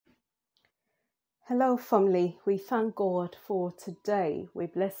Hello, family. We thank God for today. We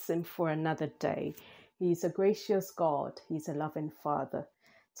bless Him for another day. He's a gracious God. He's a loving Father.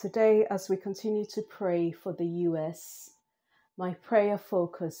 Today, as we continue to pray for the US, my prayer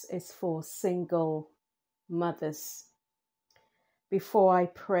focus is for single mothers. Before I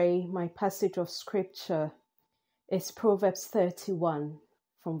pray, my passage of scripture is Proverbs 31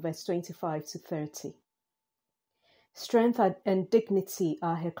 from verse 25 to 30. Strength and dignity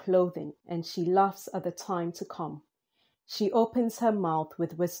are her clothing, and she laughs at the time to come. She opens her mouth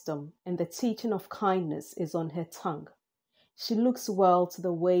with wisdom, and the teaching of kindness is on her tongue. She looks well to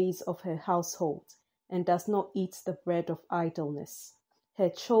the ways of her household, and does not eat the bread of idleness. Her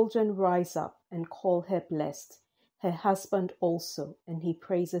children rise up and call her blessed, her husband also, and he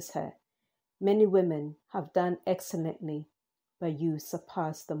praises her. Many women have done excellently, but you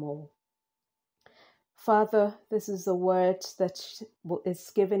surpass them all. Father, this is the word that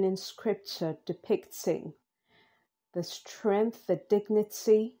is given in scripture depicting the strength, the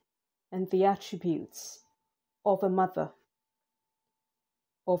dignity, and the attributes of a mother,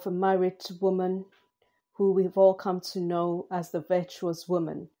 of a married woman who we've all come to know as the virtuous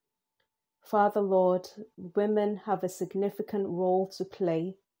woman. Father, Lord, women have a significant role to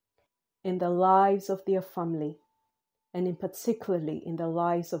play in the lives of their family, and in particularly in the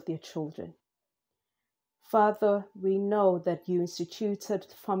lives of their children. Father, we know that you instituted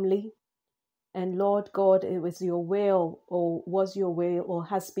family, and Lord God, it was your will, or was your will, or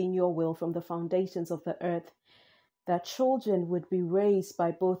has been your will from the foundations of the earth, that children would be raised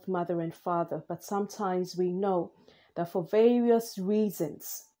by both mother and father. But sometimes we know that for various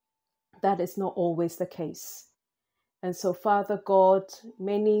reasons, that is not always the case. And so, Father God,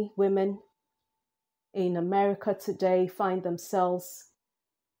 many women in America today find themselves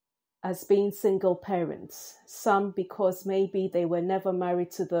as being single parents. Some because maybe they were never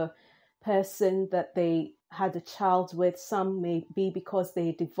married to the person that they had a child with. Some may be because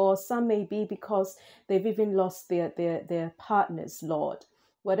they divorced. Some may be because they've even lost their partners, Lord.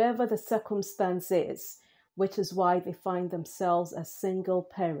 Whatever the circumstance is, which is why they find themselves as single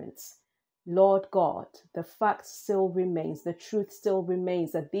parents. Lord God, the fact still remains, the truth still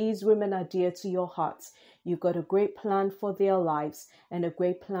remains that these women are dear to your hearts. You've got a great plan for their lives and a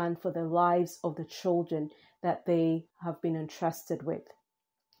great plan for the lives of the children that they have been entrusted with.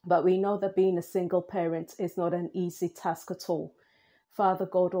 But we know that being a single parent is not an easy task at all. Father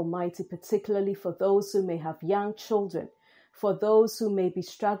God Almighty, particularly for those who may have young children, for those who may be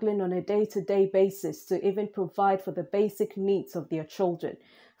struggling on a day-to-day basis to even provide for the basic needs of their children.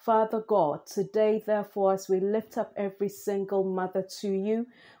 Father God, today, therefore, as we lift up every single mother to you,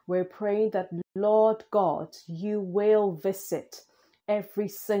 we're praying that, Lord God, you will visit every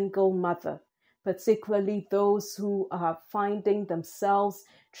single mother, particularly those who are finding themselves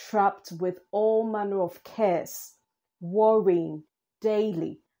trapped with all manner of cares, worrying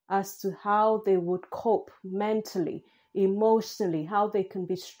daily as to how they would cope mentally, emotionally, how they can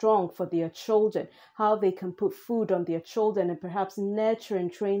be strong for their children, how they can put food on their children, and perhaps nurture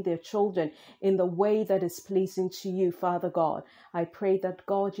and train their children in the way that is pleasing to you, Father God. I pray that,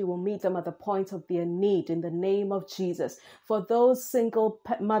 God, you will meet them at the point of their need in the name of Jesus. For those single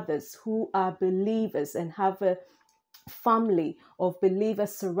mothers who are believers and have a family of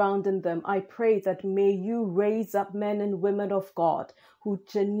believers surrounding them, I pray that may you raise up men and women of God who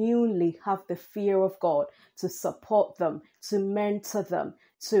genuinely have the fear of God to support them, to mentor them,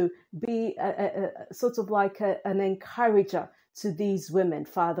 to be sort of like an encourager to these women,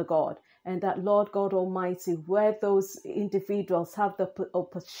 Father God. And that, Lord God Almighty, where those individuals have the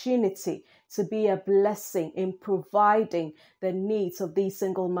opportunity to be a blessing in providing the needs of these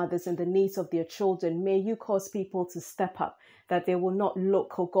single mothers and the needs of their children, may you cause people to step up, that they will not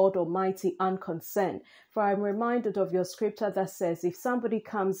look, oh God Almighty, unconcerned. For I'm reminded of your scripture that says, if somebody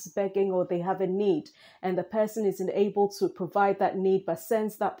comes begging or they have a need and the person isn't able to provide that need, but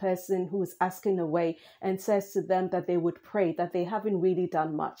sends that person who is asking away and says to them that they would pray, that they haven't really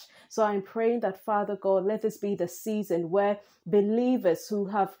done much. So I'm praying that, Father God, let this be the season where believers who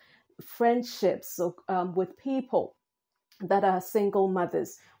have friendships with people that are single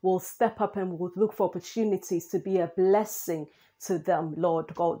mothers will step up and will look for opportunities to be a blessing to them,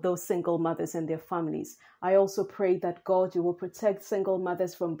 Lord God, those single mothers and their families. I also pray that, God, you will protect single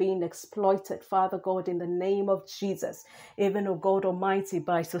mothers from being exploited, Father God, in the name of Jesus, even, oh God Almighty,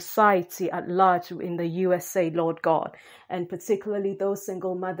 by society at large in the USA, Lord God, and particularly those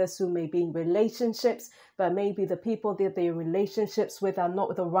single mothers who may be in relationships, but maybe the people that they're in relationships with are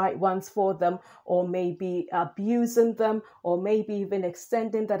not the right ones for them, or maybe abusing them, or maybe even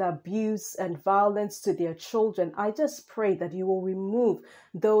extending that abuse and violence to their children. I just pray that you will remove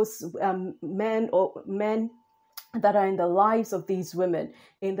those men that are in the lives of these women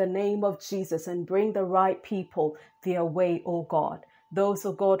in the name of Jesus, and bring the right people their way, oh God. Those,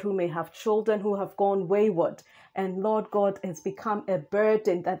 oh God, who may have children who have gone wayward, and Lord God, has become a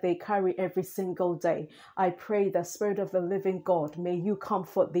burden that they carry every single day. I pray the Spirit of the living God, may you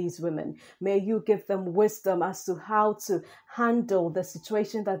comfort these women. May you give them wisdom as to how to handle the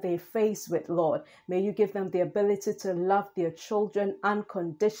situation that they face with, Lord. May you give them the ability to love their children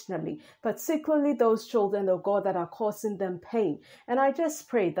unconditionally, particularly those children, oh God, that are causing them pain. And I just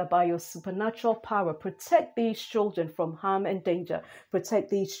pray that by your supernatural power, protect these children from harm and danger. Protect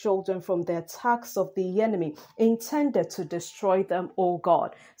these children from the attacks of the enemy intended to destroy them, oh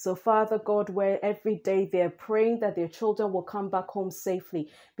God. So Father God, where every day they're praying that their children will come back home safely,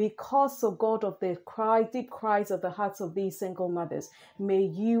 because, oh God, of the deep cries of the hearts of these single mothers, may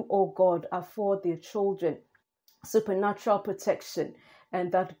you, oh God, afford their children supernatural protection,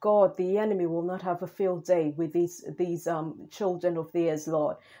 and that God, the enemy, will not have a field day with these children of theirs,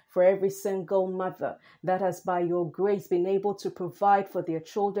 Lord. For every single mother that has by your grace been able to provide for their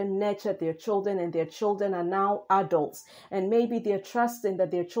children, nurture their children, and their children are now adults, and maybe they're trusting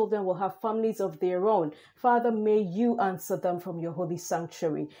that their children will have families of their own. Father, may you answer them from your holy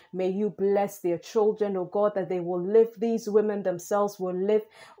sanctuary. May you bless their children, oh God, that they will live, these women themselves will live,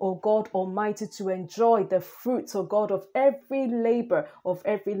 oh God Almighty, to enjoy the fruits, oh God, of every labor, of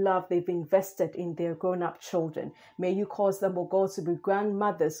every love they've invested in their grown-up children. May you cause them, oh God, to be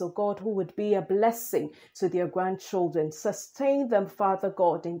grandmothers, oh God, who would be a blessing to their grandchildren. Sustain them, Father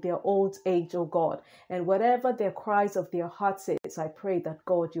God, in their old age, oh God. And whatever their cries of their hearts is, I pray that,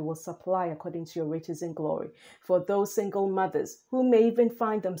 God, you will supply according to your riches in glory. For those single mothers who may even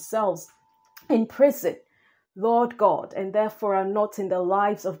find themselves in prison, Lord God, and therefore are not in the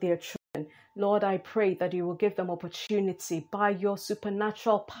lives of their children, Lord, I pray that you will give them opportunity by your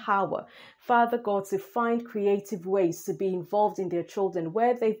supernatural power, Father God, to find creative ways to be involved in their children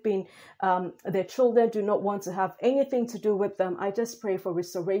where they've been, their children do not want to have anything to do with them. I just pray for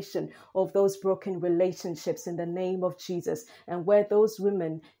restoration of those broken relationships in the name of Jesus. And where those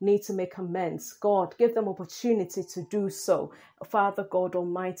women need to make amends, God, give them opportunity to do so, Father God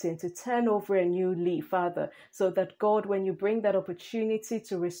Almighty, and to turn over a new leaf, Father, so that, God, when you bring that opportunity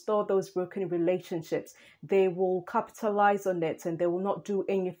to restore those broken relationships, they will capitalize on it and they will not do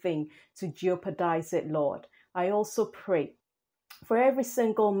anything to jeopardize it, Lord. I also pray for every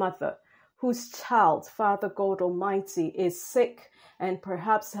single mother whose child, Father God Almighty, is sick and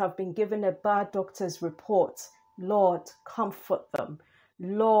perhaps have been given a bad doctor's report. Lord, comfort them.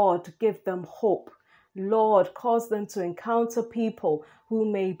 Lord, give them hope. Lord, cause them to encounter people who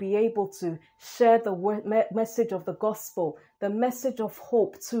may be able to share the message of the gospel, the message of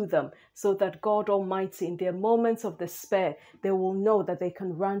hope to them, so that, God Almighty, in their moments of despair, they will know that they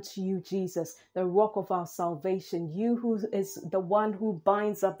can run to you, Jesus, the rock of our salvation, you who is the one who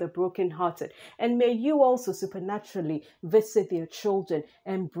binds up the brokenhearted. And may you also supernaturally visit their children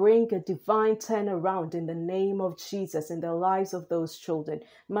and bring a divine turnaround in the name of Jesus in the lives of those children.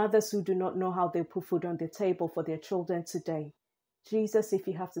 Mothers who do not know how they put food on the table for their children today. Jesus, if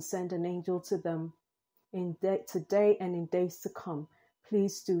you have to send an angel to them today and in days to come,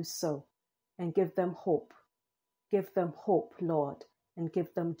 please do so and give them hope. Give them hope, Lord, and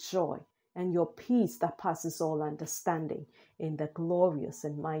give them joy and your peace that passes all understanding, in the glorious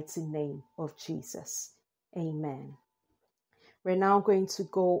and mighty name of Jesus. Amen. We're now going to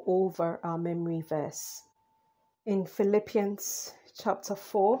go over our memory verse in Philippians chapter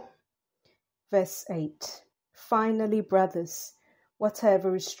 4, verse 8. Finally, brothers,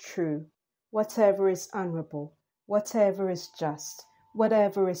 whatever is true, whatever is honorable, whatever is just,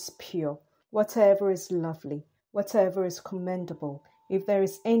 whatever is pure, whatever is lovely, whatever is commendable, if there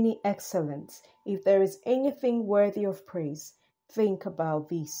is any excellence, if there is anything worthy of praise, think about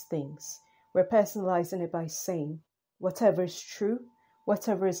these things. We're personalizing it by saying, whatever is true,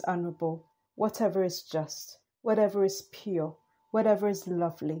 whatever is honorable, whatever is just, whatever is pure, whatever is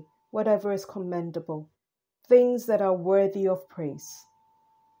lovely, whatever is commendable, things that are worthy of praise.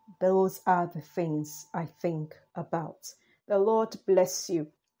 Those are the things I think about. The Lord bless you.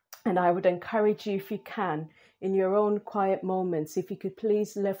 And I would encourage you, if you can, in your own quiet moments, if you could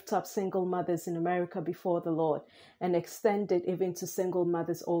please lift up single mothers in America before the Lord and extend it even to single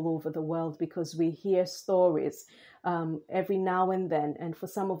mothers all over the world, because we hear stories every now and then. And for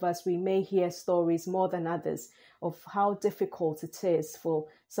some of us, we may hear stories more than others of how difficult it is for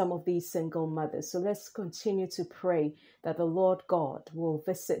some of these single mothers. So let's continue to pray that the Lord God will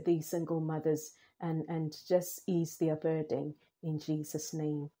visit these single mothers and just ease their burden. In Jesus'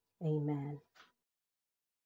 name, amen.